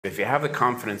If you have the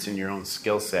confidence in your own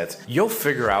skill sets, you'll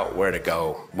figure out where to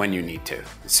go when you need to.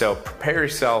 So prepare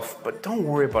yourself, but don't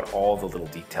worry about all the little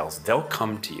details. They'll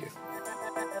come to you.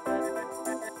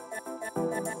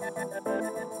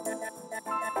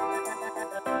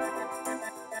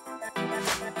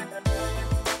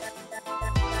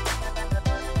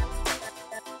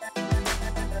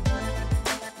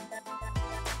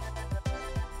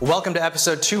 Welcome to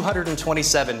episode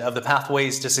 227 of the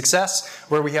Pathways to Success,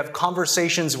 where we have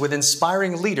conversations with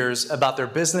inspiring leaders about their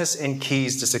business and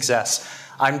keys to success.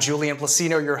 I'm Julian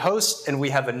Placino, your host, and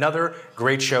we have another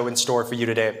great show in store for you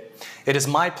today. It is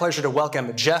my pleasure to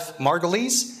welcome Jeff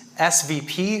Margolese,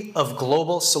 SVP of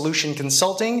Global Solution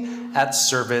Consulting at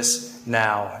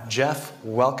ServiceNow. Jeff,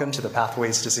 welcome to the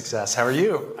Pathways to Success. How are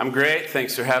you? I'm great.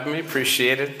 Thanks for having me.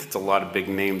 Appreciate it. It's a lot of big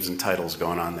names and titles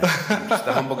going on there. I'm just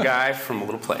a humble guy from a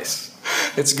little place.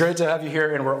 It's great to have you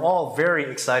here, and we're all very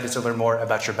excited to learn more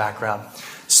about your background.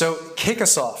 So kick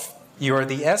us off. You are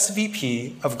the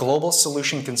SVP of Global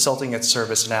Solution Consulting at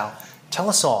ServiceNow. Tell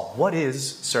us all, what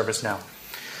is ServiceNow?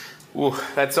 Ooh,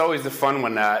 that's always the fun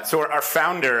one. So our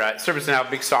founder at ServiceNow, a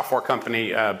big software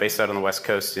company based out on the West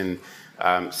Coast in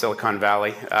Silicon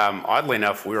Valley. Oddly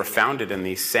enough, we were founded in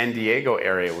the San Diego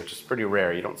area, which is pretty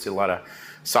rare. You don't see a lot of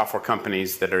software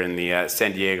companies that are in the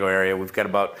San Diego area. We've got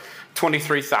about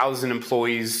 23,000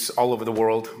 employees all over the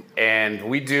world, and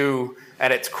we do,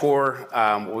 at its core,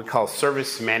 what we call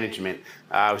service management.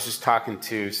 I was just talking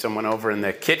to someone over in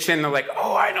the kitchen. They're like,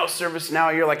 "Oh, I know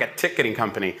ServiceNow. You're like a ticketing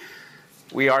company."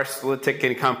 We are still a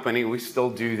ticketing company. We still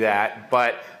do that.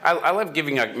 But I love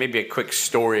giving maybe a quick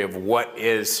story of what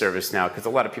is ServiceNow, because a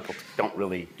lot of people don't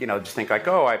really, just think like,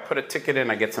 oh, I put a ticket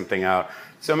in, I get something out.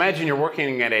 So imagine you're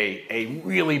working at a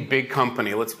really big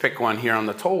company. Let's pick one here on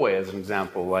the tollway as an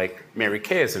example, like Mary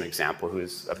Kay as an example, who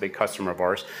is a big customer of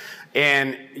ours.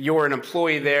 And you're an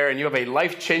employee there, and you have a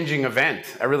life-changing event,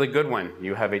 a really good one.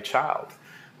 You have a child.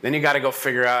 Then you got to go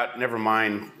figure out, never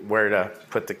mind where to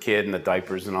put the kid and the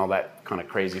diapers and all that kind of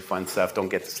crazy fun stuff, don't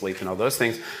get to sleep and all those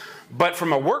things. But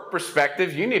from a work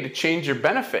perspective, you need to change your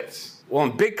benefits. Well,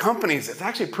 in big companies, it's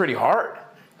actually pretty hard.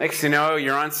 Next thing you know,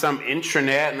 you're on some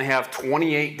intranet and they have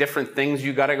 28 different things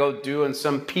you got to go do in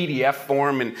some PDF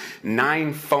form and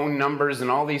 9 phone numbers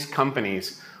and all these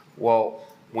companies. Well,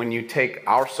 when you take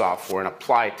our software and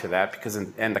apply it to that, because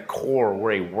in the core,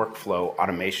 we're a workflow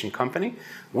automation company,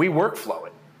 we workflow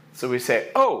it. So we say,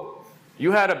 oh,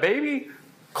 you had a baby?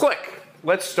 Click.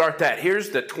 Let's start that.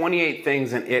 Here's the 28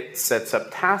 things, and it sets up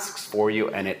tasks for you,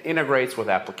 and it integrates with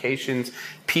applications,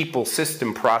 people,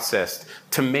 system, process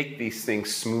to make these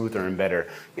things smoother and better.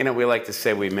 We like to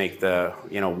say we make the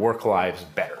work lives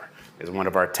better is one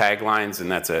of our taglines, and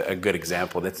that's a good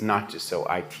example. That's not just so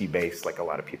IT-based like a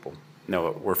lot of people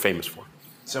know we're famous for.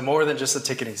 So more than just a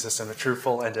ticketing system, a true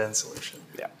full end-to-end solution.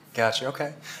 Yeah. Gotcha,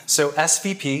 okay. So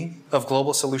SVP of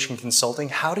Global Solution Consulting,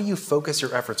 how do you focus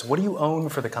your efforts? What do you own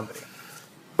for the company?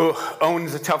 Own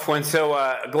is a tough one.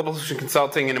 So Global Solution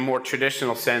Consulting, in a more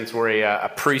traditional sense, we're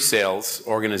a pre-sales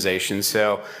organization.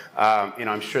 So,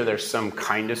 I'm sure there's some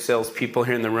kind of salespeople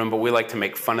here in the room, but we like to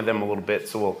make fun of them a little bit.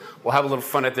 So we'll have a little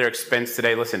fun at their expense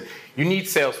today. Listen, you need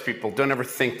salespeople. Don't ever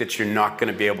think that you're not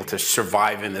going to be able to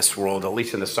survive in this world, at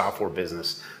least in the software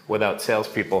business, without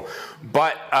salespeople.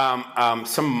 But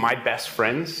some of my best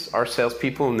friends are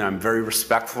salespeople, and I'm very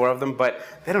respectful of them, but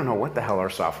they don't know what the hell our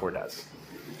software does.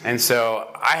 And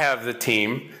so I have the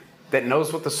team that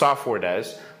knows what the software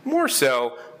does. More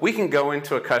so, we can go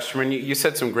into a customer, and you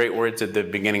said some great words at the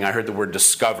beginning. I heard the word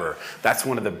discover. That's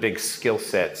one of the big skill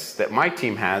sets that my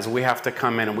team has. We have to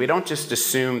come in, and we don't just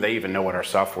assume they even know what our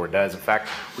software does. In fact,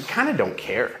 we kind of don't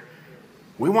care.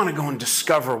 We want to go and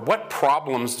discover what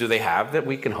problems do they have that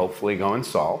we can hopefully go and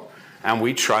solve. And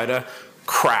we try to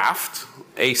craft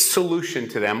a solution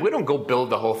to them. We don't go build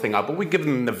the whole thing up, but we give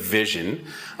them the vision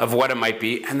of what it might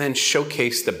be and then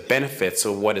showcase the benefits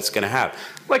of what it's going to have.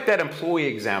 Like that employee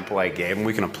example I gave, and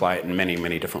we can apply it in many,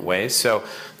 many different ways. So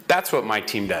that's what my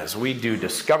team does. We do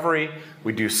discovery.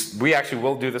 We actually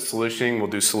will do the solution. We'll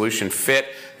do solution fit,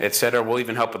 et cetera. We'll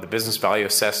even help with the business value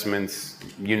assessments,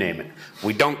 you name it.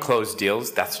 We don't close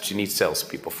deals. That's what you need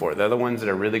salespeople for. They're the ones that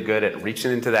are really good at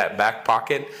reaching into that back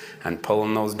pocket and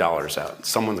pulling those dollars out.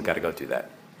 Someone's got to go do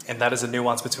that. And that is a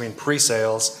nuance between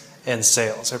pre-sales and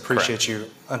sales. I appreciate you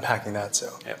unpacking that.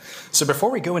 So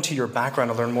before we go into your background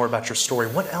and learn more about your story,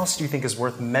 what else do you think is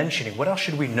worth mentioning? What else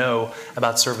should we know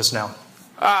about ServiceNow?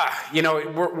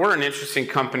 We're an interesting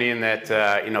company in that,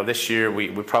 this year we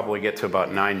probably get to about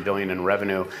 $9 billion in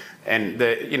revenue. And,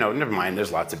 never mind,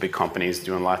 there's lots of big companies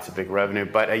doing lots of big revenue.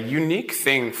 But a unique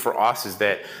thing for us is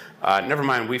that Never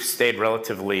mind, we've stayed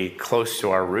relatively close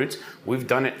to our roots. We've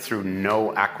done it through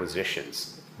no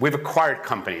acquisitions. We've acquired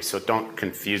companies, so don't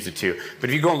confuse the two.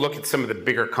 But if you go and look at some of the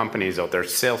bigger companies out there,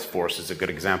 Salesforce is a good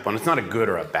example, and it's not a good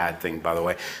or a bad thing, by the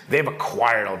way. They've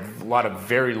acquired a lot of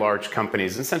very large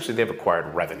companies, and essentially they've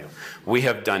acquired revenue. We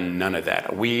have done none of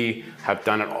that. We have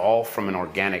done it all from an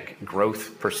organic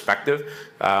growth perspective.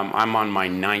 I'm on my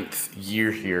 9th year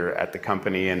here at the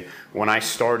company, and when I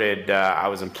started, I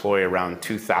was employee around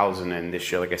 2,000, and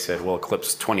this year, like I said, we'll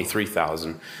eclipse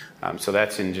 23,000. So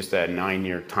that's in just a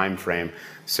 9-year time frame.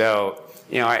 So,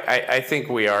 I think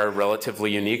we are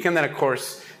relatively unique. And then, of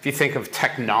course, if you think of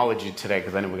technology today,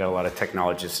 because I know we got a lot of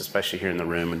technologists, especially here in the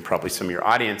room and probably some of your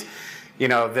audience,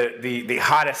 the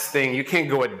hottest thing, you can't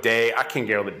go a day, I can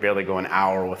barely go an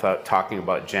hour without talking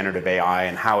about generative AI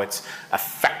and how it's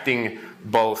affecting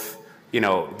both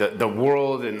the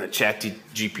world in the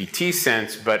ChatGPT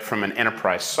sense, but from an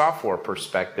enterprise software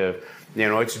perspective,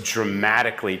 it's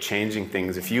dramatically changing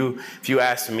things. If you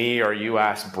ask me or you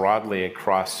ask broadly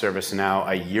across ServiceNow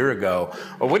a year ago,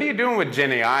 well, what are you doing with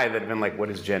Gen AI? They'd have been like, what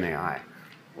is Gen AI?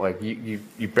 Like you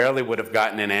barely would have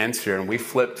gotten an answer, and we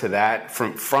flipped to that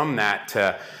from that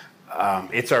to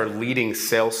it's our leading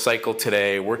sales cycle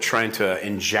today. We're trying to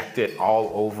inject it all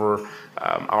over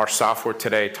our software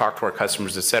today, talk to our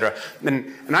customers, et cetera.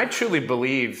 And I truly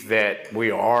believe that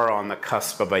we are on the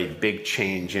cusp of a big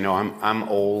change. I'm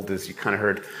old, as you kind of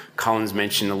heard Collins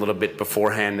mention a little bit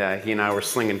beforehand. He and I were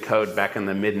slinging code back in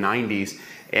the mid-90s.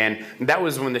 And that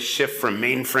was when the shift from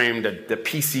mainframe to the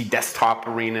PC desktop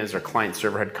arenas or client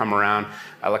server had come around.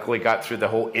 I luckily got through the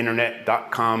whole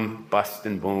internet.com bust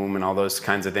and boom and all those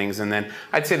kinds of things. And then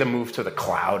I'd say the move to the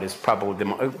cloud is probably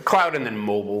the cloud, and then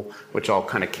mobile, which all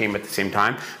kind of came at the same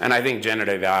time. And I think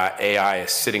generative AI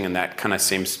is sitting in that kind of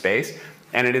same space.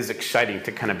 And it is exciting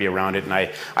to kind of be around it. And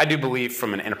I do believe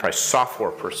from an enterprise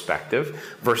software perspective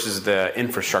versus the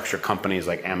infrastructure companies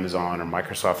like Amazon or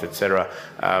Microsoft, et cetera,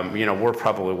 we're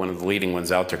probably one of the leading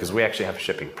ones out there because we actually have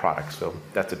shipping products. So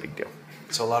that's a big deal.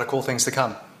 So a lot of cool things to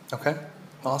come. Okay,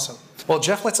 awesome. Well,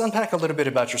 Jeff, let's unpack a little bit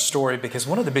about your story, because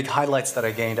one of the big highlights that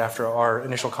I gained after our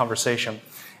initial conversation,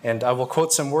 and I will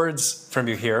quote some words from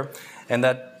you here, and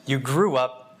that you grew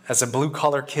up as a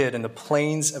blue-collar kid in the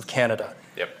plains of Canada.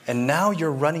 Yep. And now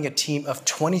you're running a team of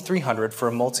 2,300 for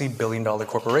a multi-billion-dollar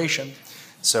corporation.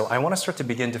 So I want to start to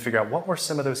begin to figure out what were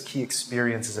some of those key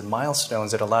experiences and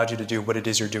milestones that allowed you to do what it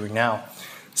is you're doing now.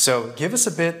 So give us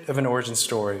a bit of an origin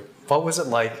story. What was it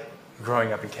like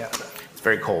growing up in Canada? It's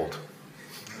very cold.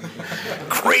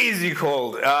 Crazy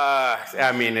cold.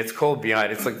 It's cold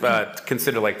beyond. It's like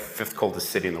considered like 5th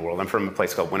coldest city in the world. I'm from a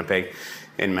place called Winnipeg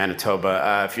in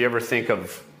Manitoba. If you ever think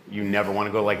of you never want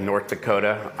to go like North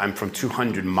Dakota. I'm from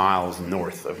 200 miles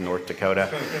north of North Dakota.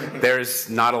 There's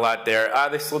not a lot there.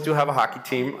 They still do have a hockey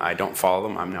team. I don't follow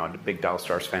them. I'm now a big Dallas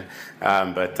Stars fan.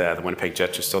 But the Winnipeg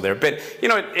Jets are still there. But,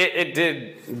 it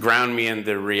did ground me in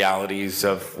the realities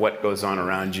of what goes on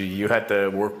around you. You had to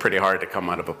work pretty hard to come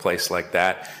out of a place like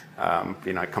that.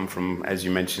 I come from, as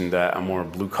you mentioned, a more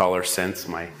blue-collar sense.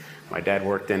 My dad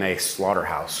worked in a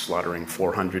slaughterhouse, slaughtering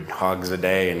 400 hogs a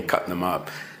day and cutting them up.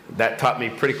 That taught me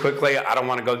pretty quickly, I don't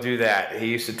want to go do that. He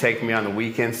used to take me on the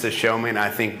weekends to show me, and I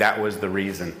think that was the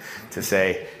reason to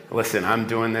say, listen, I'm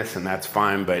doing this, and that's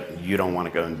fine, but you don't want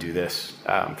to go and do this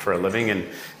for a living. And,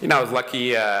 I was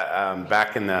lucky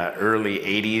back in the early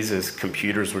 80s as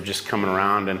computers were just coming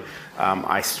around, and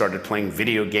I started playing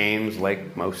video games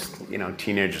like most,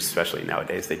 teenagers, especially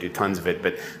nowadays. They do tons of it,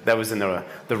 but that was in the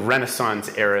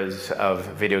Renaissance eras of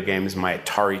video games. My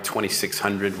Atari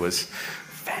 2600 was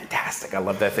fantastic. I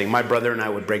love that thing. My brother and I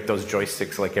would break those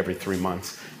joysticks like every 3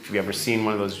 months. If you've ever seen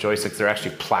one of those joysticks, they're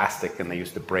actually plastic and they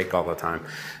used to break all the time.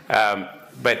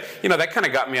 But that kind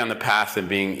of got me on the path of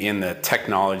being in the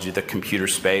technology, the computer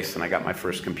space, and I got my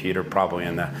first computer probably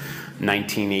in the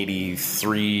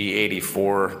 1983,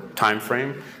 84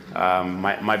 timeframe.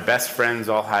 My best friends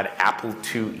all had Apple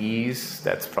IIe's.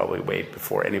 That's probably way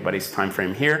before anybody's time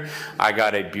frame here. I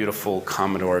got a beautiful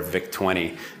Commodore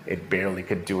VIC-20. It barely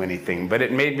could do anything, but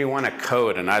it made me want to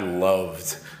code, and I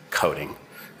loved coding.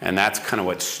 And that's kind of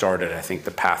what started, I think,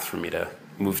 the path for me to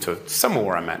move to somewhere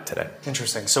where I'm at today.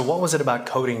 Interesting. So what was it about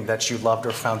coding that you loved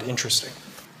or found interesting?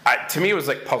 To me, it was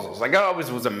like puzzles. Like I always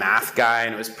was a math guy,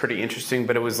 and it was pretty interesting,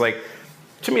 but it was like,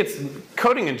 to me,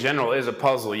 coding in general is a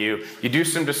puzzle. You do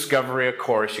some discovery, of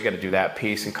course. You got to do that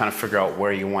piece and kind of figure out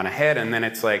where you want to head. And then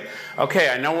it's like, okay,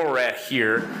 I know where we're at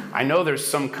here. I know there's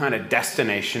some kind of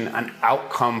destination, an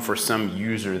outcome for some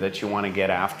user that you want to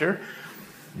get after.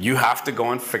 you have to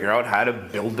go and figure out how to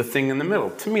build the thing in the middle.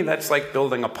 To me, that's like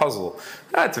building a puzzle.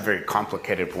 It's a very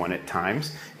complicated one at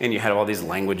times, and you had all these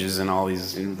languages and all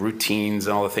these routines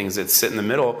and all the things that sit in the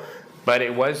middle. But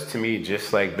it was, to me,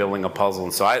 just like building a puzzle.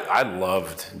 And so I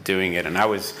loved doing it. And I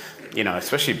was,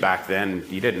 especially back then,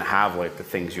 you didn't have like the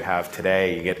things you have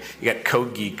today. You get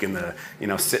Code Geek and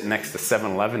sitting next to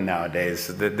 7-Eleven nowadays.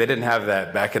 They didn't have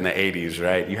that back in the 80s,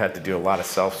 right? You had to do a lot of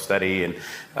self-study, and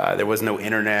there was no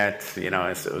internet. It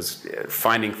was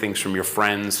finding things from your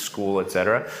friends, school,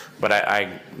 etc. But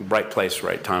I right place,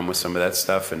 right time with some of that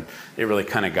stuff, and it really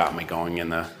kind of got me going in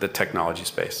the technology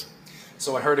space.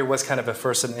 So I heard it was kind of at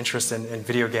first an interest in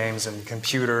video games and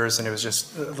computers, and it was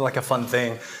just like a fun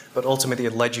thing. But ultimately,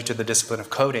 it led you to the discipline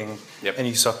of coding, and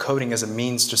you saw coding as a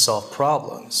means to solve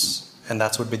problems, and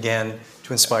that's what began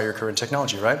to inspire your career in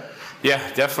technology, right? Yeah,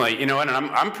 definitely. And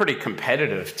I'm pretty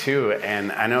competitive too,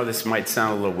 and I know this might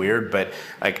sound a little weird, but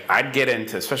like I'd get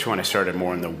into, especially when I started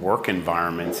more in the work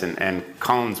environments, and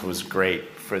Collins was great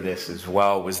for this as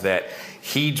well, was that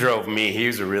he drove me. He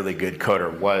was a really good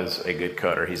coder, was a good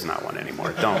coder. He's not one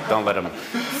anymore. Don't let him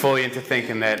fool you into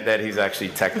thinking that he's actually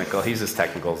technical. He's as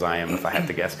technical as I am, if I had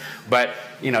to guess. But,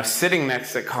 sitting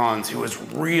next to Collins, who was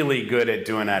really good at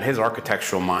doing that, his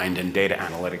architectural mind and data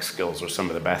analytics skills were some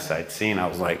of the best I'd seen. I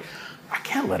was like, I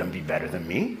can't let him be better than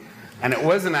me. And it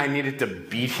wasn't I needed to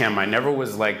beat him. I never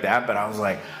was like that, but I was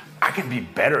like, I can be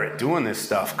better at doing this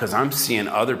stuff because I'm seeing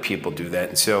other people do that.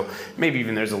 And so maybe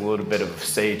even there's a little bit of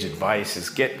sage advice is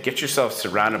get yourself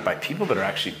surrounded by people that are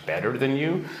actually better than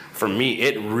you. For me,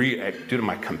 due to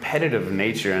my competitive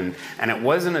nature, and it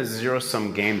wasn't a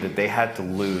zero-sum game that they had to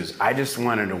lose. I just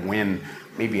wanted to win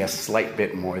maybe a slight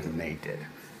bit more than they did.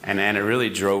 And it really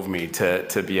drove me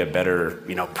to be a better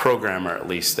programmer, at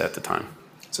least at the time.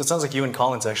 So it sounds like you and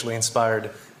Collins actually inspired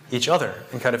each other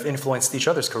and kind of influenced each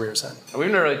other's careers then. We've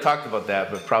never really talked about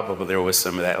that, but probably there was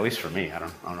some of that, at least for me. I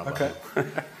don't know about you.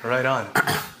 Right on.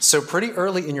 So pretty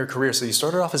early in your career, so you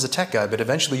started off as a tech guy, but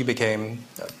eventually you became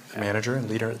a manager and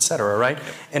leader, et cetera, right?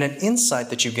 Yep. And an insight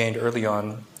that you gained early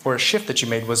on, or a shift that you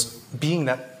made, was being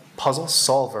that puzzle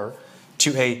solver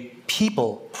to a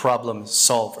people problem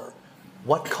solver.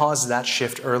 What caused that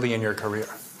shift early in your career?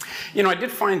 I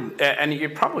did find, and you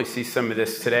probably see some of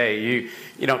this today,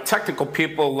 technical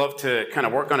people love to kind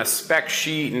of work on a spec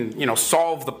sheet and,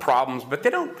 solve the problems, but they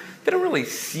don't really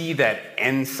see that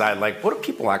end side, like what do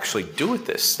people actually do with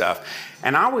this stuff?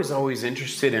 And I was always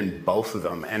interested in both of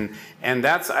them, and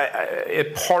that's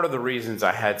part of the reasons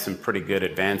I had some pretty good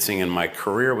advancing in my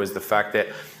career was the fact that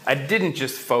I didn't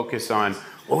just focus on,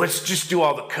 well, let's just do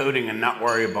all the coding and not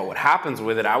worry about what happens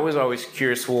with it. I was always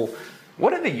curious, well,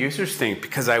 what do the users think?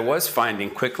 Because I was finding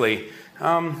quickly,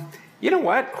 you know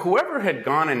what? Whoever had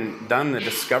gone and done the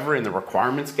discovery and the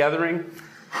requirements gathering,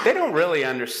 they don't really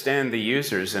understand the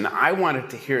users. And I wanted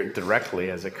to hear it directly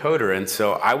as a coder. And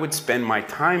so I would spend my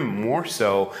time more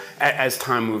so as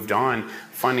time moved on,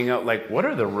 finding out like, what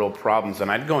are the real problems?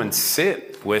 And I'd go and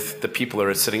sit with the people that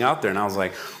are sitting out there. And I was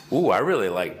like, ooh, I really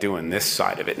like doing this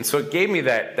side of it. And so it gave me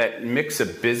that mix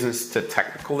of business to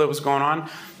technical that was going on.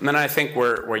 And then I think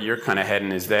where you're kind of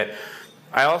heading is that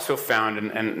I also found,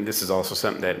 and this is also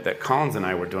something that Collins and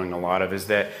I were doing a lot of, is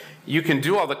that you can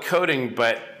do all the coding,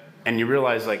 and you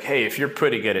realize like, hey, if you're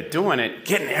pretty good at doing it,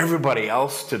 getting everybody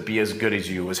else to be as good as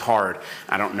you is hard.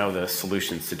 I don't know the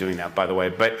solutions to doing that, by the way,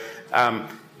 but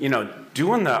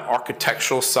doing the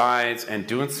architectural sides and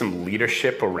doing some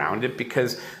leadership around it,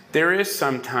 because there is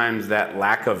sometimes that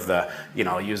lack of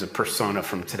I'll use a persona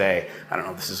from today. I don't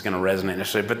know if this is going to resonate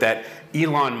necessarily, but that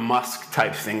Elon Musk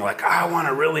type thing, like, I want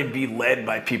to really be led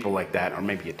by people like that, or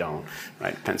maybe you don't,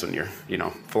 right? Depends on your,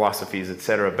 philosophies, et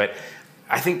cetera. But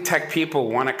I think tech people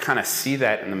want to kind of see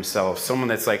that in themselves. Someone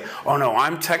that's like, oh no,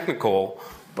 I'm technical,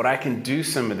 but I can do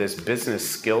some of this business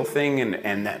skill thing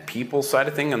and that people side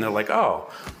of thing. And they're like,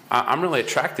 oh, I'm really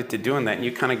attracted to doing that. And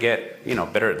you kind of get,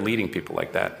 better at leading people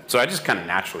like that. So I just kind of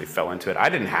naturally fell into it. I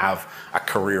didn't have a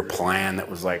career plan that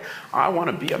was like, I want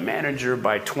to be a manager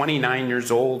by 29 years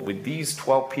old with these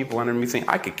 12 people under me.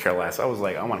 I could care less. I was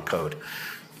like, I want to code.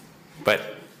 But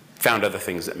found other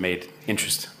things that made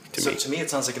interest to me. So to me, it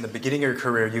sounds like in the beginning of your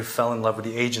career, you fell in love with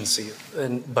the agency.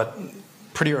 But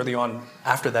pretty early on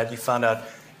after that, you found out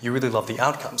you really love the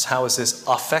outcomes. How is this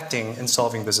affecting and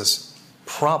solving business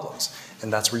problems?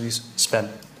 And that's where you spent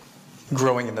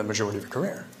growing in the majority of your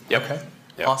career. Yep. Okay.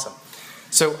 Yep. Awesome.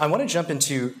 So I want to jump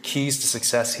into keys to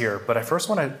success here, but I first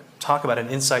want to talk about an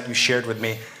insight you shared with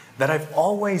me that I've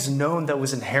always known that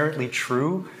was inherently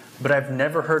true, but I've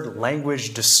never heard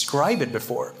language describe it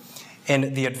before.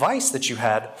 And the advice that you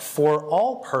had, for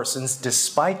all persons,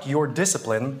 despite your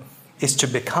discipline, is to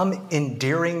become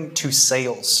endearing to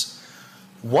sales.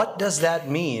 What does that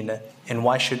mean, and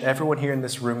why should everyone here in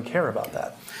this room care about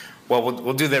that? Well,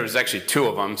 we'll do, there's actually two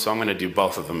of them, so I'm going to do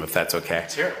both of them if that's okay.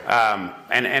 Sure.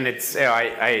 And it's,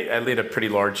 I lead a pretty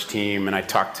large team, and I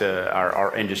talk to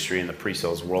our industry in the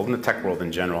pre-sales world and the tech world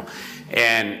in general.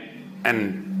 And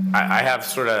I have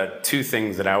sort of two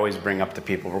things that I always bring up to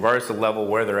people, regardless of the level,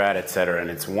 where they're at, et cetera. And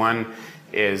it's one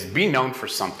is be known for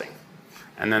something.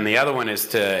 And then the other one is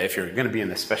to, if you're going to be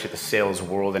in, especially the sales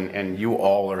world, and you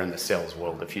all are in the sales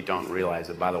world, if you don't realize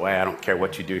it, by the way, I don't care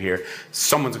what you do here,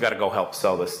 someone's got to go help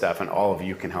sell this stuff, and all of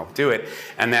you can help do it.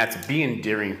 And that's be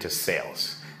endearing to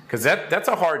sales. Because that's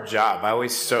a hard job. I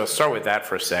always start with that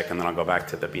for a second, then I'll go back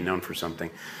to the be known for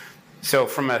something. So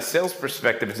from a sales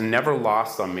perspective, it's never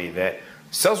lost on me that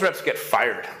sales reps get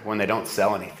fired when they don't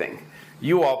sell anything.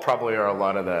 You all probably are a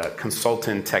lot of the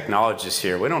consultant technologists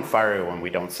here. We don't fire you when we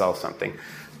don't sell something.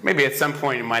 Maybe at some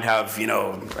point you might have,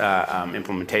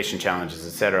 implementation challenges,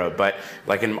 et cetera. But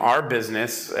like in our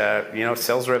business,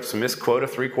 sales reps miss quota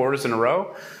 3 quarters in a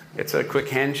row. It's a quick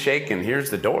handshake and here's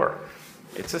the door.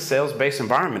 It's a sales-based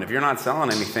environment. If you're not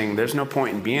selling anything, there's no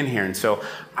point in being here. And so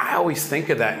I always think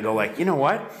of that and go like, you know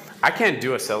what? I can't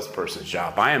do a salesperson's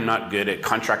job. I am not good at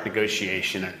contract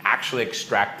negotiation and actually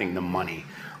extracting the money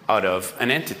out of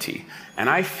an entity. And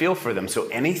I feel for them. So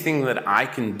anything that I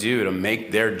can do to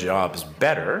make their jobs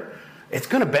better, it's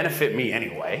going to benefit me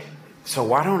anyway. So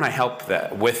why don't I help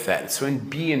with that? So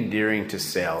be endearing to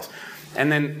sales. And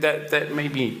then that may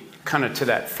be kind of to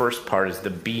that first part is the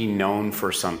be known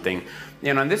for something.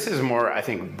 And this is more, I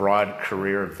think, broad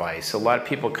career advice. A lot of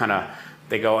people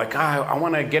they go like, I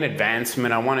want to get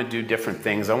advancement. I want to do different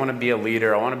things. I want to be a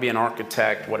leader. I want to be an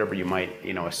architect, whatever you might,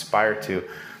 aspire to.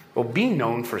 Well, be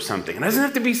known for something. It doesn't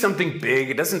have to be something big.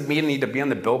 It doesn't need to be on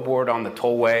the billboard on the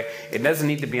tollway. It doesn't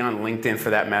need to be on LinkedIn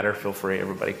for that matter. Feel free,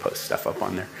 everybody posts stuff up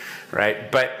on there,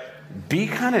 right? But be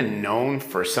kind of known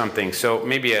for something. So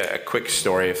maybe a quick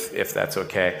story, if that's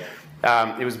okay.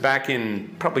 It was back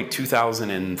in probably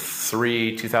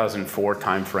 2003, 2004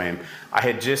 timeframe. I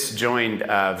had just joined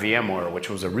VMware, which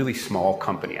was a really small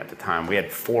company at the time. We had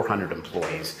 400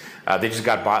 employees. They just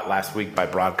got bought last week by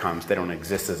Broadcom. They don't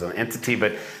exist as an entity,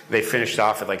 but they finished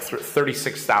off at like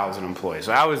 36,000 employees.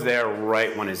 So I was there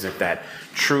right when it's at that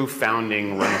true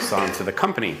founding renaissance of the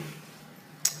company.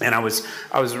 And I was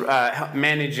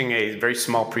managing a very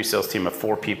small pre-sales team of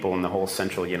 4 people in the whole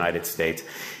central United States.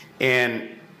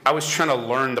 And I was trying to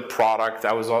learn the product.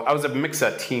 I was a mix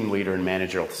of team leader and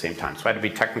manager at the same time. So I had to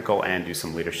be technical and do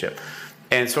some leadership.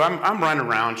 And so I'm running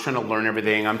around trying to learn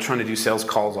everything. I'm trying to do sales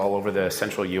calls all over the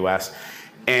central US.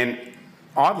 And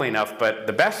oddly enough, but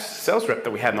the best sales rep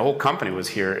that we had in the whole company was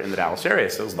here in the Dallas area.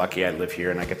 So I was lucky I live here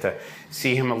and I get to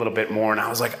see him a little bit more. And I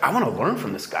was like, I want to learn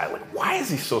from this guy. Like, why is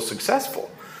he so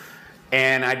successful?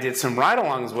 And I did some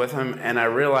ride-alongs with him and I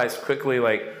realized quickly,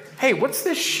 like, hey, what's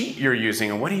this sheet you're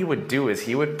using? And what he would do is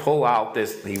he would pull out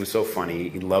this, he was so funny,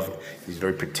 he's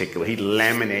very particular. He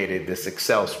laminated this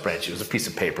Excel spreadsheet. It was a piece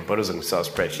of paper, but it was an Excel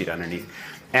spreadsheet underneath.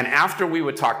 And after we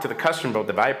would talk to the customer about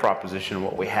the value proposition,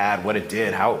 what we had, what it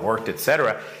did, how it worked, et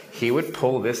cetera, he would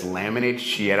pull this laminated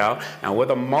sheet out and with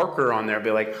a marker on there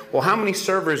be like, well, how many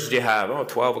servers do you have? Oh,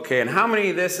 12, okay. And how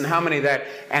many of this and how many of that?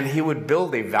 And he would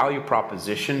build a value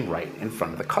proposition right in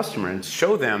front of the customer and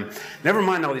show them, never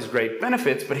mind all these great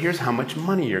benefits, but here's how much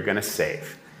money you're going to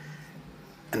save.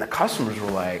 And the customers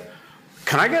were like,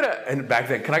 and back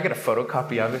then, can I get a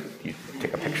photocopy of it? You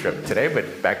take a picture of it today,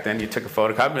 but back then you took a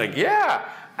photocopy, like, yeah.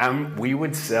 He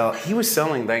was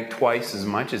selling like twice as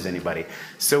much as anybody.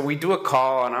 So we do a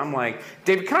call and I'm like,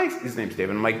 David, his name's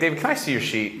David. I'm like, David, can I see your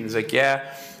sheet? And he's like,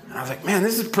 yeah. And I was like, man,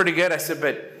 this is pretty good. I said,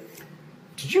 but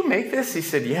did you make this? He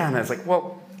said, yeah. And I was like,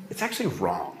 well, it's actually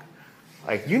wrong.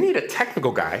 Like, you need a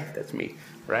technical guy, that's me,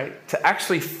 right, to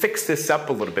actually fix this up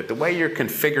a little bit. The way you're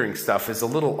configuring stuff is a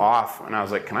little off. And I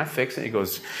was like, can I fix it? He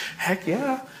goes, heck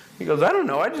yeah. He goes, I don't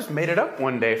know, I just made it up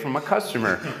one day from a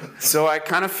customer. So I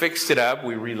kind of fixed it up.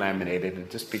 We relaminated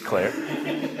it, just be clear.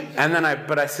 And then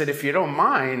I said, if you don't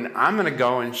mind, I'm going to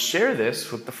go and share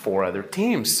this with the 4 other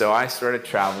teams. So I started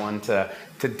traveling to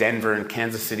Denver and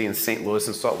Kansas City and St. Louis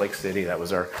and Salt Lake City. That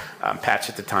was our patch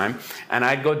at the time. And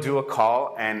I'd go do a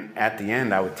call, and at the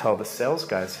end, I would tell the sales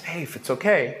guys, hey, if it's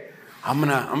okay, I'm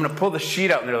gonna pull the sheet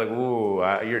out. And they're like, ooh,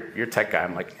 you're tech guy.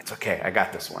 I'm like, it's okay, I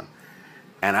got this one.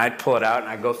 And I'd pull it out and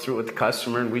I'd go through it with the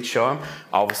customer and we'd show them.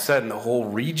 All of a sudden, the whole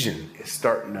region is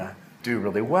starting to do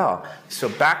really well. So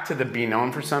back to the be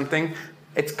known for something,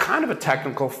 it's kind of a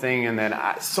technical thing, and then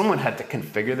someone had to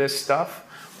configure this stuff.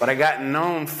 But I got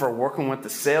known for working with the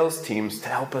sales teams to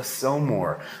help us sell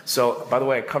more. So, by the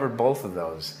way, I covered both of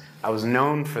those. I was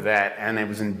known for that, and it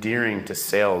was endearing to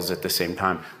sales at the same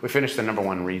time. We finished the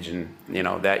 #1 region,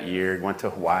 that year. Went to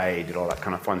Hawaii, did all that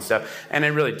kind of fun stuff, and it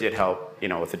really did help,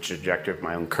 with the trajectory of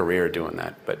my own career doing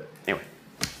that. But anyway,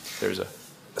 there's a.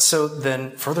 So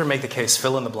then, further make the case.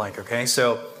 Fill in the blank. Okay.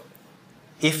 So,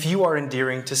 if you are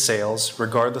endearing to sales,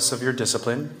 regardless of your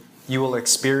discipline, you will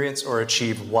experience or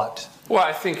achieve what? Well,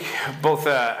 I think both,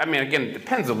 again, it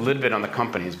depends a little bit on the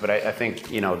companies, but I think,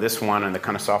 this one and the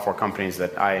kind of software companies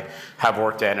that I have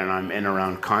worked at and I'm in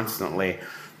around constantly,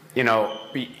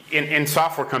 in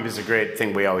software companies, a great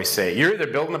thing we always say, you're either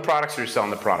building the products or you're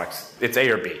selling the products. It's A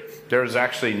or B. There's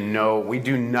actually we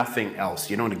do nothing else.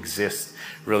 You don't exist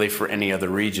really for any other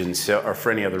region, or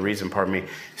for any other reason, pardon me.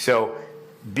 So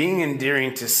being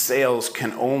endearing to sales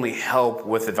can only help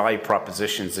with the value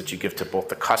propositions that you give to both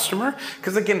the customer.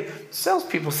 Because again,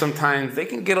 salespeople sometimes, they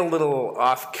can get a little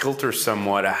off kilter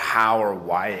somewhat of how or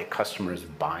why a customer is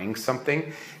buying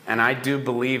something. And I do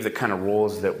believe the kind of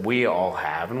roles that we all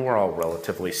have, and we're all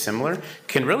relatively similar,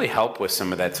 can really help with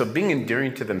some of that. So being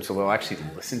endearing to them so they'll actually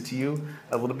listen to you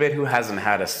a little bit. Who hasn't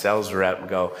had a sales rep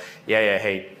go, yeah,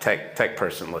 hey, tech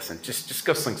person, listen, just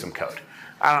go sling some code.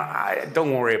 I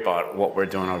don't worry about what we're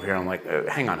doing over here. I'm like,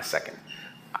 hang on a second.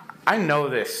 I know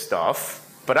this stuff,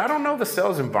 but I don't know the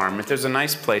sales environment. There's a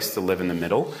nice place to live in the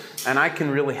middle, and I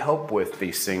can really help with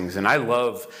these things. And I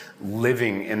love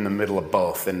living in the middle of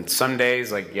both. And some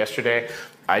days, like yesterday,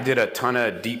 I did a ton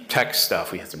of deep tech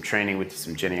stuff. We had some training, we did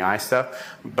some Gen AI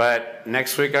stuff. But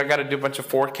next week, I got to do a bunch of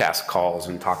forecast calls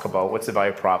and talk about what's the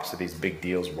value props of these big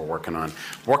deals we're working on.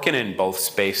 Working in both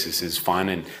spaces is fun.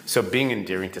 And so being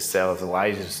endearing to sales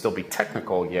allows you to still be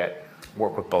technical, yet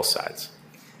work with both sides.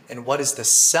 And what is the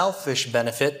selfish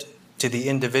benefit to the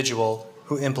individual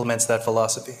who implements that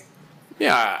philosophy?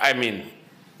 Yeah,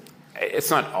 it's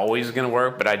not always going to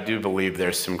work, but I do believe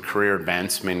there's some career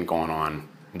advancement going on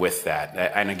with that.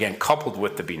 And again, coupled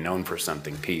with the be known for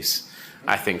something piece,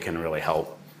 I think can really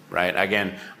help, right?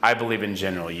 Again, I believe in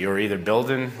general, you're either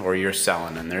building or you're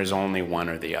selling, and there's only one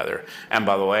or the other. And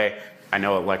by the way, I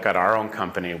know like at our own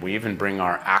company, we even bring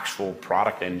our actual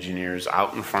product engineers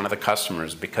out in front of the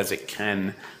customers because it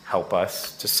can help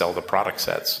us to sell the product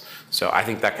sets. So I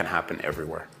think that can happen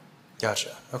everywhere.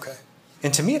 Gotcha, okay.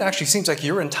 And to me, it actually seems like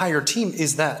your entire team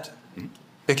is that,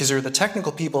 because you're the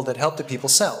technical people that help the people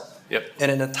sell. Yep.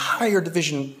 And an entire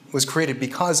division was created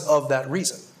because of that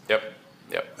reason. Yep.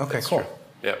 Okay, that's cool. True.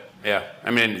 Yep. Yeah.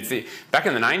 Back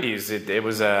in the 90s, it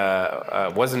was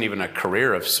wasn't even a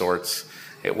career of sorts.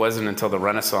 It wasn't until the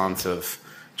renaissance of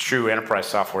true enterprise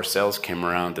software sales came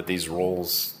around that these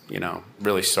roles,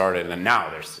 really started. And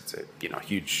now it's a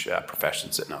huge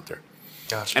profession sitting out there.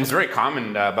 Gotcha. And it's very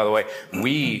common, by the way.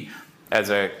 We, as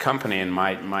a company and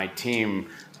my team,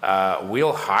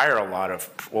 we'll hire a lot of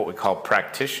what we call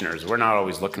practitioners. We're not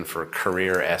always looking for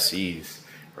career SEs,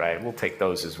 right? We'll take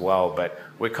those as well, but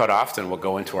we quite often will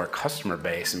go into our customer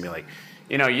base and be like,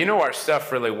 you know our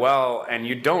stuff really well, and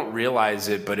you don't realize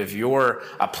it, but if you're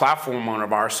a platform owner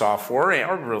of our software,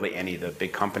 or really any of the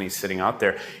big companies sitting out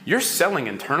there, you're selling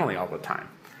internally all the time.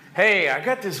 Hey, I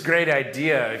got this great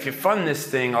idea. If you fund this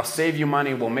thing, I'll save you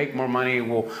money, we'll make more money,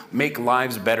 we'll make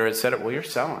lives better, etc. Well, you're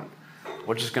selling.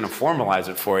 We're just going to formalize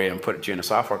it for you and put you in a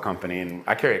software company. And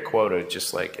I carry a quota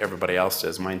just like everybody else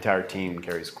does. My entire team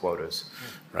carries quotas,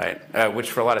 right?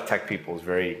 Which for a lot of tech people is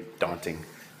very daunting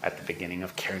at the beginning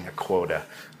of carrying a quota,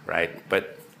 right?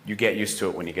 But you get used to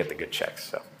it when you get the good checks.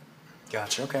 So.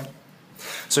 Gotcha, okay.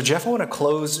 So Jeff, I want to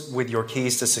close with your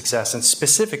keys to success, and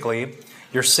specifically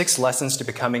your 6 lessons to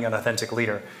becoming an authentic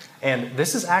leader. And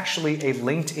this is actually a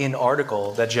LinkedIn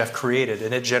article that Jeff created,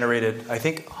 and it generated, I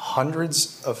think,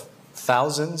 hundreds of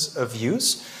thousands of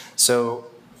views. So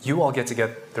you all get to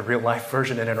get the real life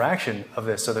version and interaction of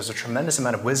this. So there's a tremendous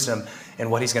amount of wisdom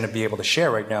in what he's going to be able to share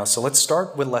right now. So let's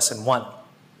start with lesson 1.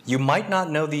 You might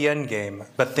not know the end game,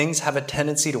 but things have a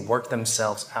tendency to work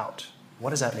themselves out.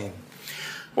 What does that mean?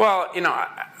 Well,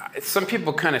 some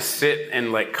people kind of sit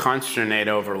and consternate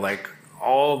over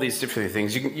all these different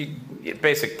things. You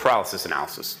basic paralysis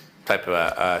analysis type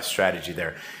of strategy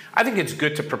there. I think it's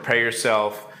good to prepare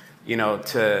yourself,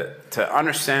 to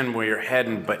understand where you're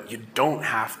heading, but you don't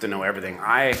have to know everything.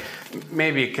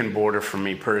 Maybe it can border for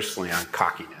me personally on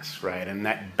cockiness, right? And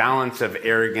that balance of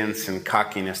arrogance and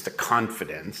cockiness to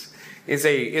confidence is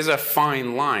a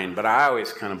fine line, but I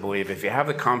always kind of believe if you have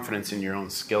the confidence in your own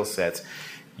skill sets,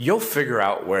 you'll figure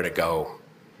out where to go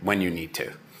when you need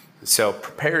to. So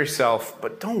prepare yourself,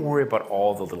 but don't worry about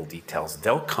all the little details.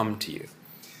 They'll come to you.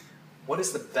 What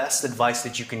is the best advice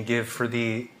that you can give for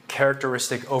the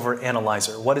characteristic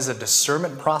overanalyzer? What is a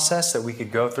discernment process that we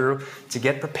could go through to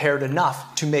get prepared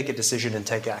enough to make a decision and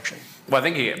take action? Well,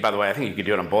 by the way, I think you could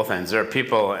do it on both ends. There are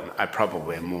people, and I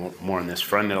probably am more on this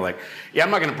front, that are like, yeah,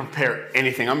 I'm not going to prepare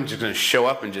anything. I'm just going to show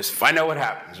up and just find out what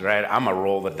happens, right? I'm a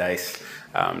roll the dice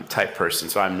type person,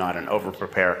 so I'm not an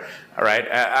over-preparer, all right?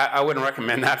 I wouldn't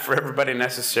recommend that for everybody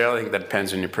necessarily. I think that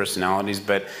depends on your personalities,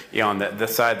 but on the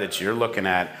side that you're looking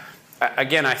at,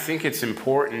 again, I think it's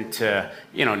important to,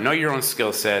 know your own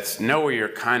skill sets, know where you're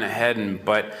kind of heading,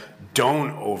 but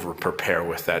don't over-prepare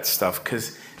with that stuff,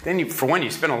 because then for one,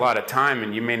 you spend a lot of time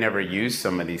and you may never use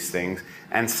some of these things.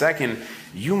 And second,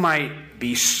 you might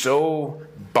be so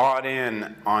bought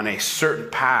in on a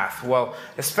certain path. Well,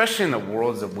 especially in the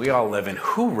worlds that we all live in,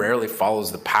 who rarely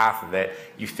follows the path that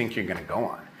you think you're going to go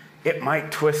on? It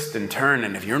might twist and turn,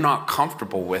 and if you're not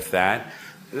comfortable with that,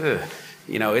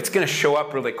 it's going to show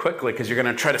up really quickly because you're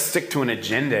going to try to stick to an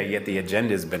agenda, yet the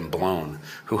agenda has been blown.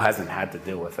 Who hasn't had to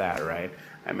deal with that, right?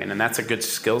 And that's a good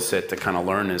skill set to kind of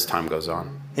learn as time goes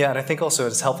on. Yeah, and I think also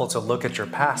it's helpful to look at your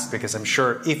past, because I'm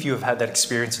sure if you have had that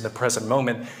experience in the present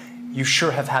moment, you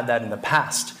sure have had that in the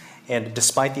past. And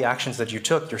despite the actions that you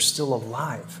took, you're still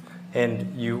alive,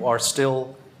 and you are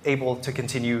still able to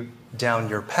continue down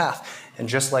your path. And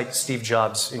just like Steve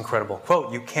Jobs' incredible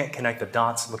quote, you can't connect the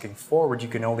dots looking forward, you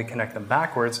can only connect them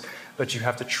backwards, but you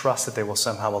have to trust that they will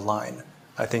somehow align.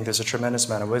 I think there's a tremendous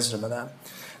amount of wisdom in that.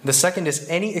 The second is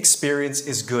any experience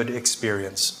is good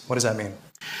experience. What does that mean?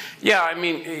 Yeah,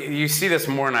 you see this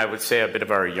more, and I would say a bit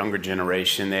of our younger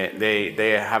generation.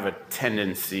 They have a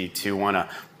tendency to want to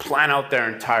plan out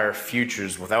their entire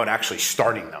futures without actually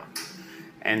starting them.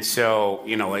 And so,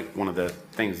 like one of the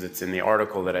things that's in the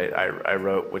article that I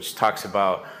wrote, which talks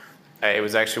about, it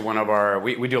was actually one of our,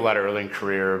 we do a lot of early in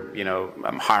career,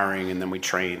 hiring, and then we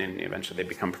train, and eventually they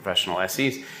become professional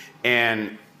SEs.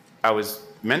 And I was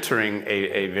mentoring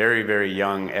a very, very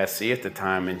young SE at the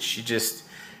time, and she's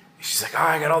like,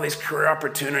 I got all these career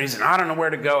opportunities, and I don't know where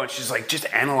to go. And she's like, just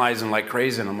analyzing like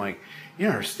crazy. And I'm like, you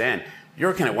don't understand. You're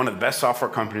working at one of the best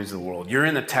software companies in the world. You're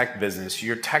in the tech business.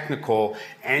 You're technical,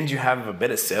 and you have a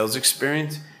bit of sales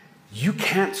experience. You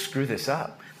can't screw this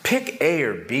up. Pick A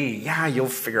or B. Yeah, you'll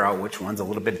figure out which one's a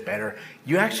little bit better.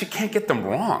 You actually can't get them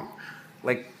wrong.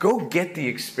 Like, go get the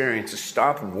experience.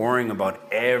 Stop worrying about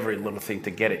every little thing to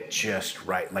get it just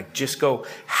right. Like, just go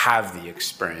have the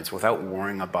experience without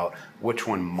worrying about which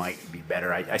one might be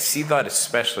better. I see that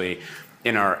especially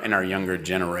in our younger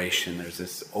generation. There's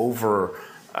this over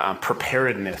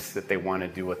preparedness that they want to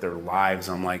do with their lives.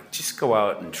 I'm like, just go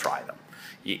out and try them.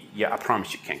 I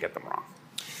promise you can't get them wrong.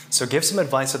 So give some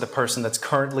advice to the person that's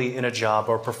currently in a job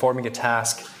or performing a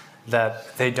task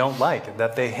that they don't like,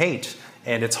 that they hate,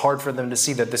 and it's hard for them to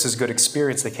see that this is good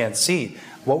experience they can't see.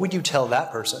 What would you tell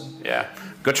that person? Yeah,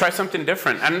 go try something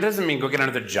different. And it doesn't mean go get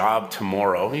another job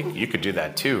tomorrow. You could do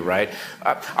that too, right?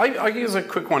 I'll use a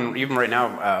quick one even right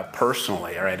now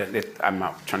personally, all right? I'm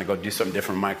not trying to go do something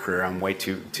different in my career. I'm way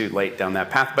too late down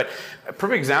that path. But a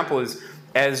perfect example is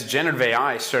as generative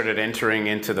AI started entering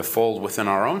into the fold within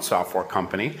our own software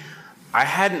company, I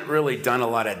hadn't really done a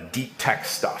lot of deep tech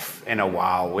stuff in a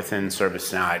while within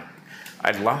ServiceNow.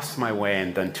 I'd lost my way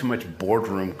and done too much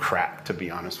boardroom crap, to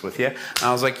be honest with you. And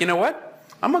I was like, you know what?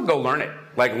 I'm gonna go learn it.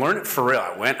 Like, learn it for real.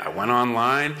 I went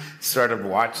online, started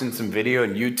watching some video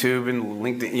on YouTube and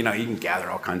LinkedIn. You can gather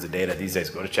all kinds of data these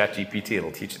days. Go to ChatGPT,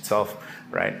 it'll teach itself,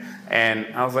 right? And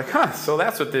I was like, so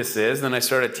that's what this is. Then I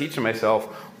started teaching myself,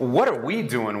 what are we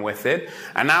doing with it?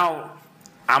 And now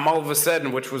I'm all of a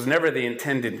sudden, which was never the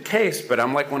intended case, but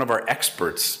I'm like one of our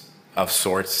experts of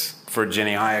sorts for Gen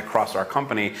AI across our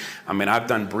company. I've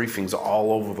done briefings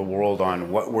all over the world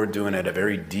on what we're doing at a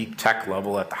very deep tech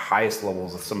level, at the highest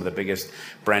levels of some of the biggest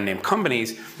brand name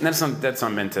companies. And that's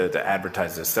not meant to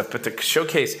advertise this stuff, but to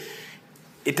showcase,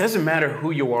 it doesn't matter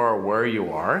who you are or where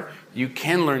you are, you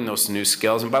can learn those new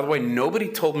skills. And by the way, nobody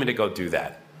told me to go do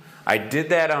that. I did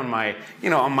that on my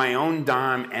own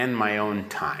dime and my own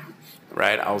time.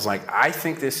 Right? I was like, I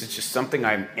think this is just something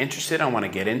I'm interested in. I want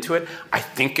to get into it. I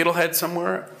think it'll head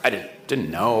somewhere. I didn't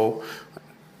know.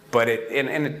 But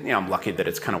I'm lucky that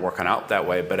it's kind of working out that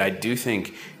way. But I do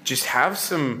think just have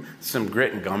some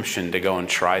grit and gumption to go and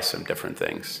try some different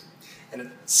things. And it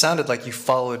sounded like you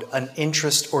followed an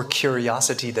interest or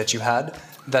curiosity that you had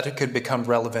that it could become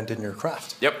relevant in your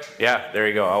craft. Yep. Yeah, there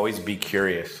you go. Always be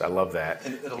curious. I love that.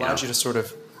 And it allows you to sort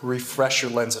of refresh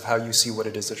your lens of how you see what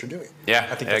it is that you're doing. Yeah,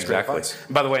 I think that's exactly. Great advice.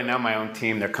 By the way, now my own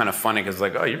team, they're kind of funny because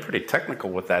like, oh, you're pretty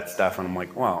technical with that stuff. And I'm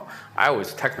like, well, I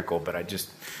was technical, but I just,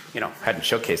 hadn't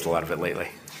showcased a lot of it lately.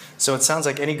 So it sounds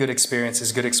like any good experience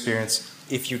is good experience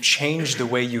if you change the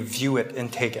way you view it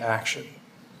and take action.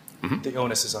 Mm-hmm. The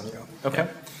onus is on you. Okay.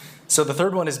 Yeah. So the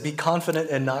third one is be confident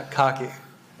and not cocky.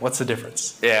 What's the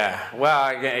difference? Yeah, well,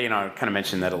 I kind of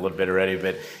mentioned that a little bit already,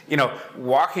 but,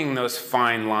 walking those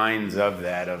fine lines of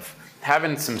that, of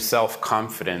having some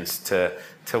self-confidence to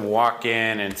walk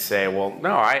in and say, well,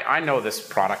 no, I know this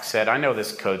product set, I know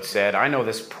this code set, I know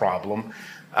this problem.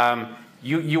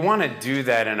 You want to do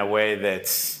that in a way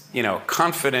that's,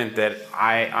 confident that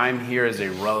I'm here as a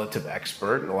relative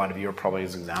expert. A lot of you are probably,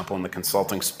 as an example, in the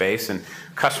consulting space, and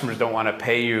customers don't want to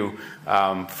pay you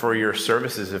for your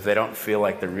services if they don't feel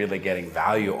like they're really getting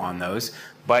value on those.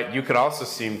 But you could also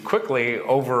seem quickly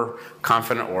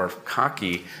overconfident or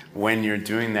cocky when you're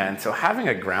doing that. And so having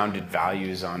a grounded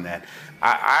values on that,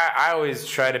 I always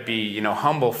try to be,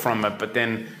 humble from it, but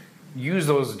then use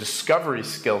those discovery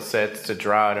skill sets to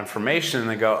draw out information and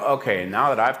then go, okay, now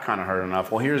that I've kind of heard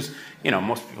enough, well, here's,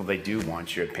 most people, they do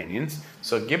want your opinions.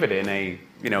 So give it in a,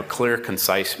 clear,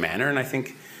 concise manner. And I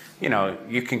think,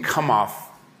 you can come off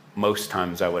most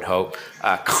times, I would hope,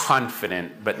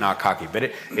 confident but not cocky. But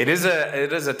it is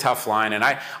a tough line, and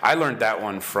I learned that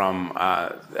one from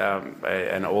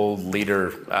an old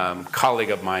leader, colleague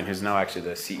of mine who's now actually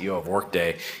the CEO of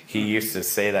Workday. He used to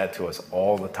say that to us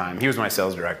all the time. He was my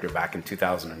sales director back in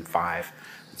 2005.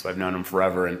 So I've known him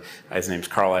forever, and his name's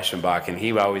Carl Eschenbach, and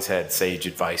he always had sage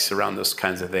advice around those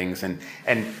kinds of things. And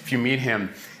if you meet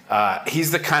him,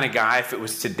 he's the kind of guy, if it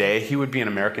was today, he would be an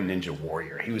American Ninja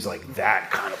Warrior. He was like that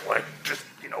kind of like, just,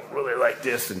 really like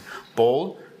this and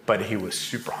bold, but he was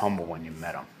super humble when you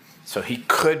met him. So he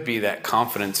could be that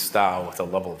confident style with a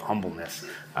level of humbleness.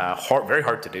 Very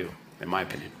hard to do, in my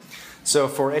opinion. So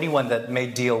for anyone that may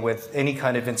deal with any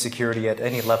kind of insecurity at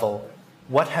any level,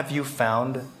 what have you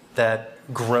found that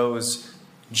grows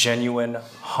genuine,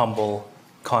 humble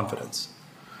confidence?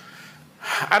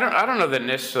 I don't know that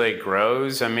necessarily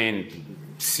grows. I mean,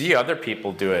 see other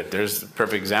people do it. There's the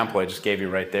perfect example I just gave you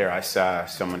right there. I saw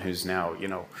someone who's now,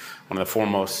 one of the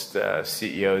foremost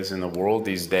CEOs in the world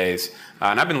these days.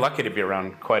 And I've been lucky to be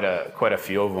around quite a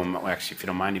few of them. Actually, if you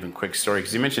don't mind, even a quick story,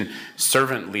 because you mentioned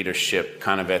servant leadership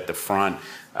kind of at the front.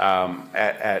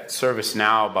 At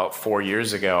ServiceNow about 4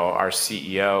 years ago, our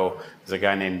CEO is a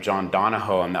guy named John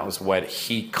Donahoe, and that was what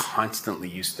he constantly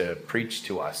used to preach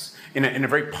to us in a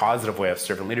very positive way of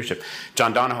servant leadership.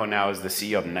 John Donahoe now is the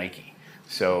CEO of Nike.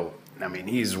 So, I mean,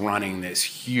 he's running this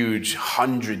huge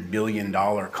 $100 billion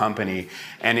company,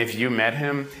 and if you met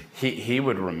him, he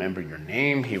would remember your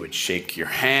name, he would shake your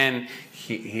hand,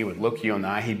 he would look you in the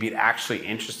eye, he'd be actually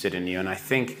interested in you, and I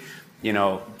think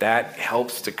that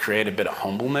helps to create a bit of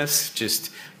humbleness.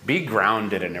 Just be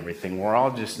grounded in everything. We're all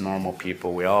just normal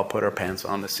people. We all put our pants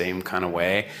on the same kind of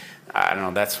way. I don't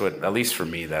know. That's what, at least for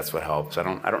me, that's what helps. I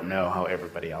don't know how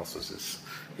everybody else's is,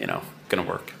 going to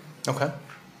work. Okay.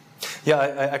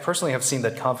 Yeah, I personally have seen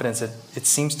that confidence. It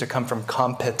seems to come from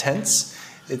competence.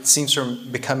 It seems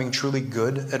from becoming truly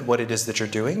good at what it is that you're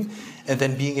doing, and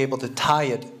then being able to tie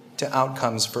it to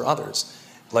outcomes for others.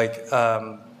 Like.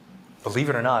 Believe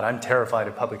it or not, I'm terrified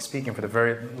of public speaking for the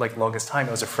very longest time. I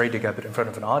was afraid to get up in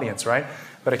front of an audience, right?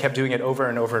 But I kept doing it over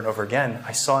and over and over again.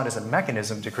 I saw it as a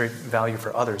mechanism to create value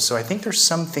for others. So I think there's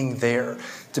something there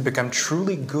to become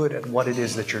truly good at what it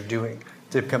is that you're doing,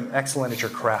 to become excellent at your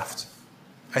craft,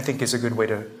 I think is a good way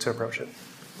to approach it.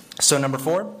 So number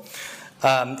 4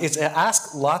 is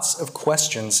ask lots of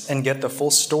questions and get the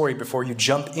full story before you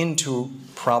jump into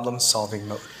problem-solving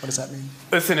mode. What does that mean?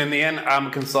 Listen, in the end, I'm a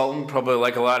consultant, probably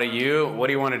like a lot of you. What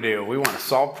do you want to do? We want to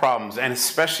solve problems, and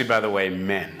especially, by the way,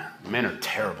 men. Men are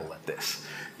terrible at this.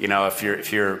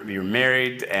 If you're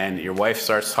married and your wife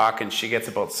starts talking, she gets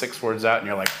about 6 words out, and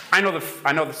you're like, I know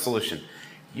the solution.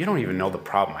 You don't even know the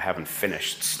problem. I haven't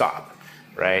finished. Stop.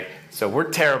 Right? So we're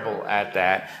terrible at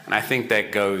that, and I think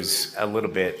that goes a little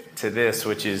bit to this,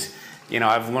 which is,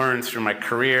 I've learned through my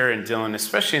career and dealing,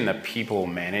 especially in the people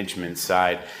management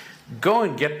side, go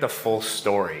and get the full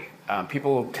story.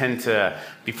 People tend to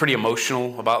be pretty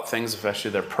emotional about things,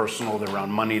 especially they're personal, they're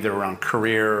around money, they're around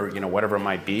career, whatever it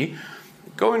might be.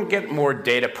 Go and get more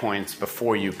data points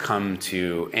before you come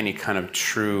to any kind of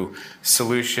true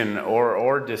solution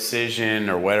or decision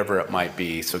or whatever it might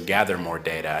be. So gather more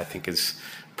data, I think, is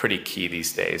pretty key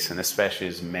these days, and especially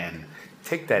as men.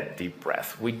 Take that deep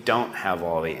breath. We don't have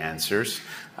all the answers.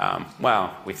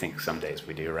 Well, we think some days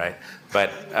we do, right?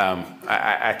 But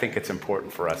I think it's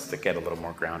important for us to get a little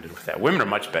more grounded with that. Women are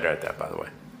much better at that, by the way.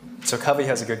 So Covey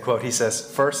has a good quote. He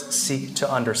says, first seek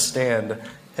to understand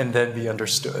and then be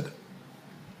understood.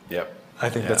 Yep. I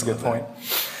think that's a good point.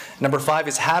 Number 5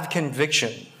 is have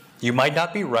conviction. You might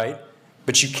not be right,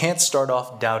 but you can't start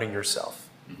off doubting yourself.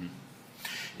 Mm-hmm.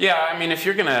 Yeah, I mean, if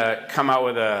you're going to come out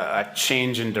with a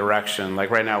change in direction,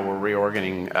 like right now we're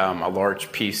reorganizing a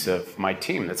large piece of my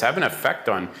team that's having an effect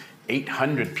on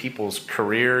 800 people's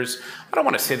careers. I don't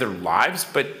want to say their lives,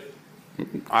 but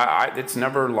it's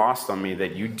never lost on me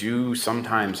that you do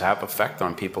sometimes have effect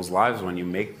on people's lives when you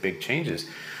make big changes.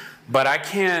 But I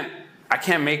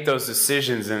can't make those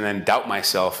decisions and then doubt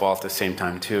myself all at the same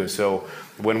time too. So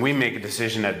when we make a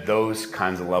decision at those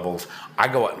kinds of levels, I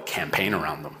go out and campaign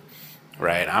around them,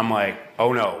 right? I'm like,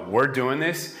 oh no, we're doing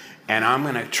this, and I'm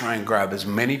gonna try and grab as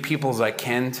many people as I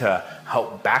can to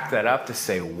help back that up, to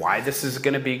say why this is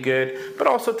gonna be good, but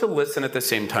also to listen at the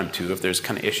same time too, if there's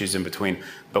kind of issues in between.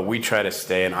 But we try to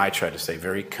stay, and I try to stay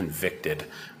very convicted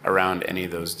around any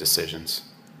of those decisions.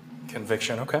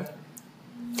 Conviction, okay.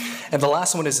 And the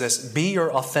last one is this: be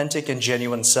your authentic and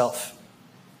genuine self.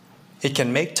 It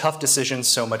can make tough decisions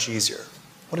so much easier.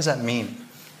 What does that mean?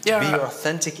 Yeah. Be your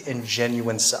authentic and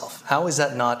genuine self. How is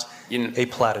that not a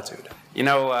platitude?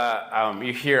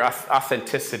 You hear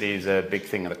authenticity is a big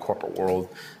thing in the corporate world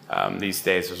these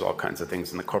days. There's all kinds of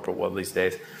things in the corporate world these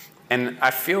days. And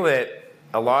I feel that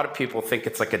a lot of people think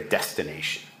it's like a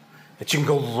destination, that you can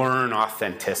go learn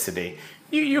authenticity.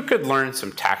 You could learn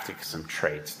some tactics, some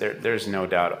traits. There's no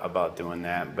doubt about doing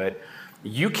that. But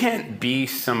you can't be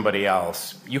somebody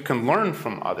else. You can learn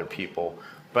from other people,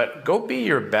 but go be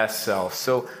your best self.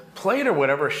 So play to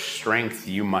whatever strength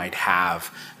you might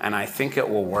have, and I think it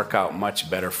will work out much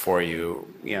better for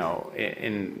you,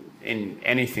 in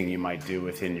anything you might do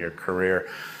within your career.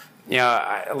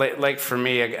 Like for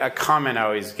me, a comment I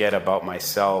always get about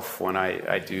myself when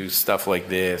I do stuff like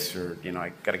this, or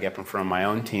I got to get up in front of my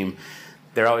own team.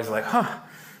 They're always like,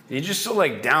 you're just so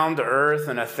like down to earth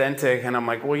and authentic. And I'm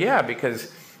like, well, yeah,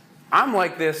 because I'm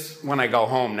like this when I go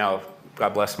home. Now,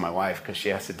 God bless my wife, because she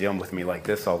has to deal with me like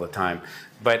this all the time.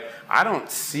 But I don't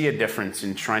see a difference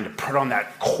in trying to put on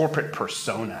that corporate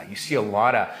persona. You see a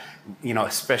lot of,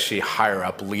 especially higher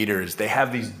up leaders, they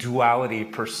have these duality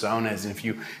personas. And if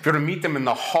you were to meet them in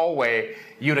the hallway,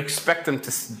 you'd expect them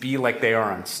to be like they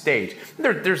are on stage.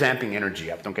 There's amping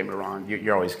energy up, don't get me wrong.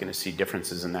 You're always going to see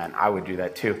differences in that, and I would do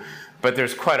that too. But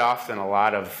there's quite often a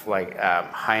lot of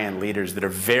high-end leaders that are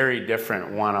very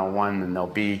different one-on-one than they'll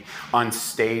be on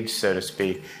stage, so to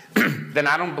speak. Then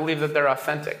I don't believe that they're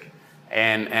authentic.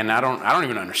 And I don't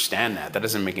even understand that. That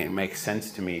doesn't make sense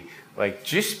to me. Like,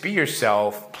 just be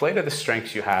yourself, play to the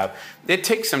strengths you have. It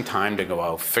takes some time to go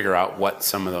out, figure out what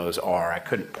some of those are. I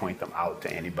couldn't point them out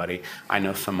to anybody. I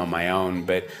know some of my own,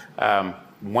 but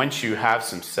once you have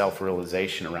some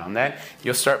self-realization around that,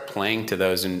 you'll start playing to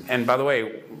those. And by the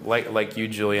way, like you,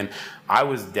 Julian, I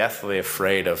was deathly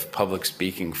afraid of public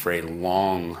speaking for a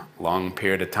long, long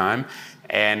period of time.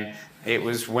 And it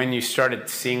was when you started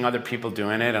seeing other people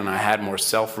doing it, and I had more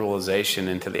self-realization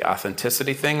into the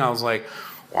authenticity thing, I was like,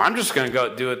 well, I'm just going to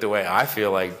go do it the way I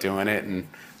feel like doing it, and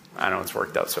I know it's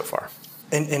worked out so far.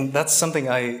 And that's something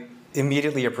I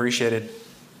immediately appreciated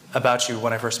about you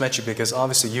when I first met you, because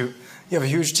obviously you have a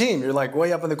huge team. You're like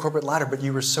way up on the corporate ladder, but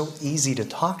you were so easy to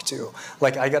talk to.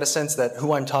 Like, I got a sense that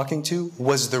who I'm talking to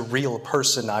was the real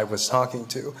person I was talking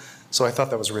to. So I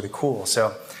thought that was really cool.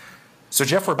 So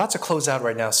Jeff, we're about to close out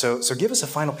right now. So give us a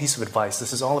final piece of advice.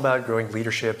 This is all about growing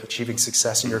leadership, achieving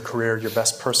success in your career, your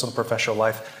best personal and professional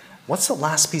life. What's the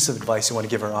last piece of advice you want to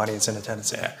give our audience in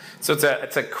attendance? Yeah. So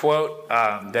it's a quote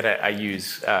that I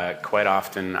use quite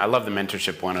often. I love the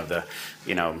mentorship one of the,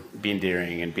 be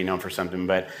endearing and be known for something.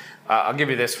 But I'll give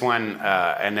you this one,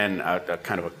 and then a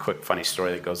kind of a quick funny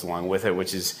story that goes along with it,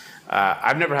 which is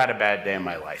I've never had a bad day in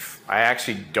my life. I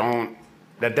actually don't.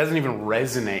 That doesn't even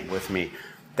resonate with me.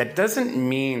 That doesn't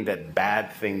mean that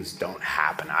bad things don't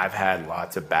happen. I've had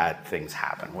lots of bad things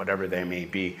happen, whatever they may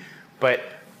be. But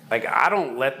I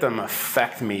don't let them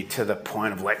affect me to the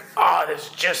point of this is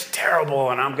just terrible,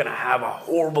 and I'm going to have a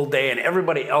horrible day, and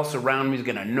everybody else around me is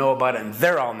going to know about it, and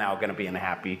they're all now going to be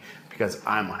unhappy because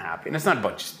I'm unhappy. And it's not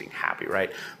about just being happy,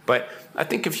 right? But I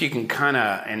think if you can kind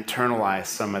of internalize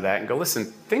some of that and go, listen,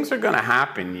 things are going to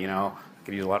happen, I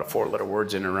could use a lot of four-letter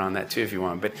words in and around that too if you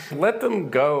want, but let them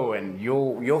go, and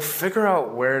you'll figure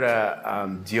out where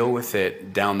to deal with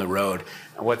it down the road.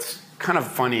 And what's kind of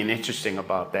funny and interesting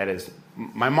about that is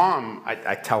my mom,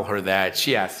 I tell her that.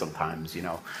 She asks sometimes,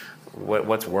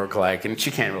 what's work like? And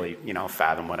she can't really,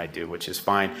 fathom what I do, which is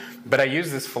fine. But I use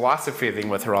this philosophy thing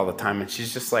with her all the time, and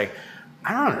she's just like,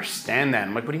 I don't understand that.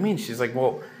 I'm like, what do you mean? She's like,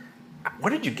 well,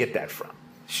 where did you get that from?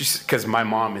 Because my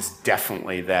mom is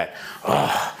definitely that,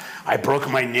 I broke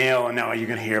my nail, and now you're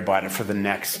going to hear about it for the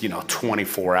next,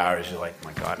 24 hours. You're like,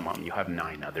 my God, Mom, you have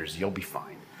 9 others. You'll be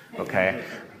fine, okay?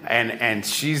 And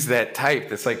she's that type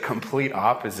that's like complete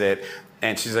opposite.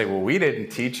 And she's like, well, we didn't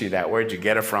teach you that. Where'd you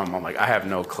get it from? I'm like, I have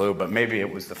no clue, but maybe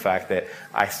it was the fact that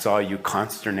I saw you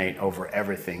consternate over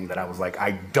everything that I was like,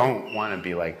 I don't want to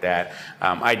be like that.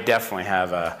 I definitely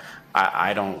have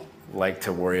I don't like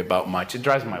to worry about much. It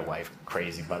drives my wife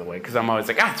crazy, by the way, because I'm always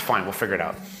like, it's fine, we'll figure it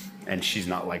out. And she's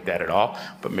not like that at all,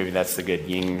 but maybe that's the good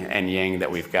yin and yang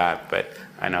that we've got. But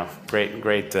I know,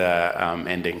 great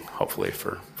ending, hopefully,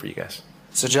 for you guys.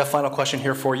 So Jeff, final question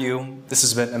here for you. This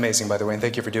has been amazing, by the way, and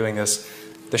thank you for doing this.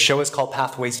 The show is called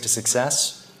Pathways to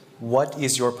Success. What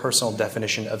is your personal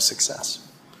definition of success?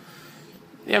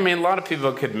 Yeah, I mean, a lot of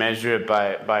people could measure it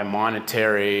by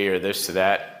monetary or this or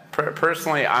that.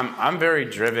 Personally, I'm very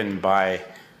driven by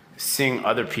seeing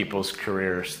other people's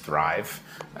careers thrive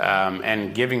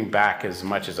and giving back as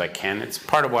much as I can. It's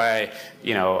part of why,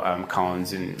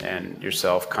 Collins and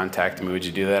yourself contacted me. Would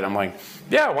you do that? I'm like,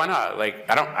 yeah, why not? Like,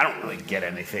 I don't really get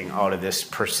anything out of this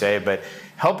per se, but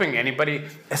helping anybody,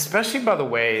 especially by the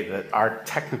way that our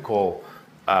technical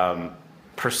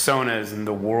personas in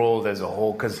the world as a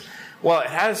whole, because well, it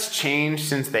has changed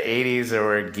since the 80s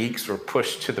where geeks were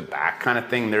pushed to the back kind of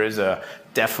thing. There is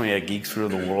definitely a geeks rule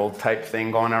the world type thing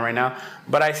going on right now.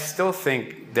 But I still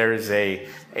think there's a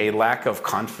lack of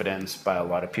confidence by a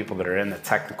lot of people that are in the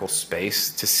technical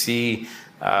space to see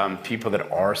people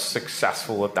that are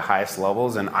successful at the highest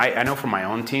levels. And I know from my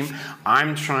own team,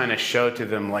 I'm trying to show to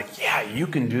them like, yeah, you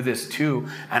can do this too.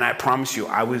 And I promise you,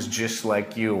 I was just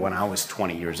like you when I was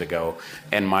 20 years ago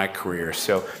in my career.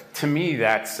 So to me,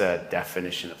 that's a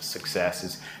definition of success,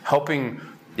 is helping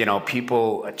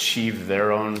people achieve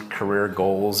their own career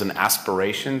goals and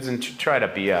aspirations, and to try to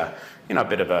be a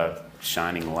bit of a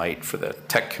shining light for the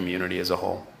tech community as a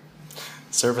whole.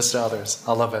 Service to others.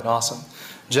 I love it. Awesome.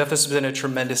 Jeff, this has been a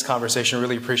tremendous conversation.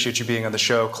 Really appreciate you being on the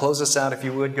show. Close us out, if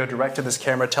you would. Go direct to this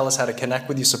camera. Tell us how to connect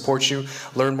with you, support you,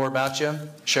 learn more about you.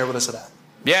 Share with us that.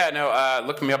 Yeah, no,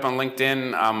 look me up on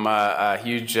LinkedIn. I'm a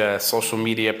huge social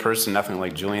media person, nothing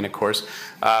like Julian, of course.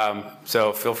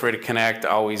 So feel free to connect.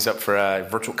 Always up for a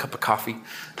virtual cup of coffee.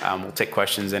 We'll take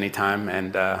questions anytime,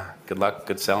 and good luck,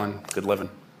 good selling, good living.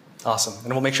 Awesome.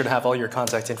 And we'll make sure to have all your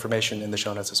contact information in the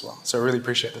show notes as well. So I really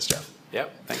appreciate this, Jeff.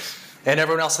 Yep, thanks. And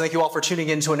everyone else, thank you all for tuning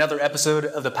in to another episode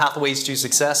of the Pathways to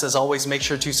Success. As always, make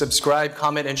sure to subscribe,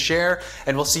 comment, and share.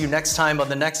 And we'll see you next time on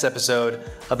the next episode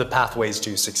of the Pathways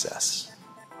to Success.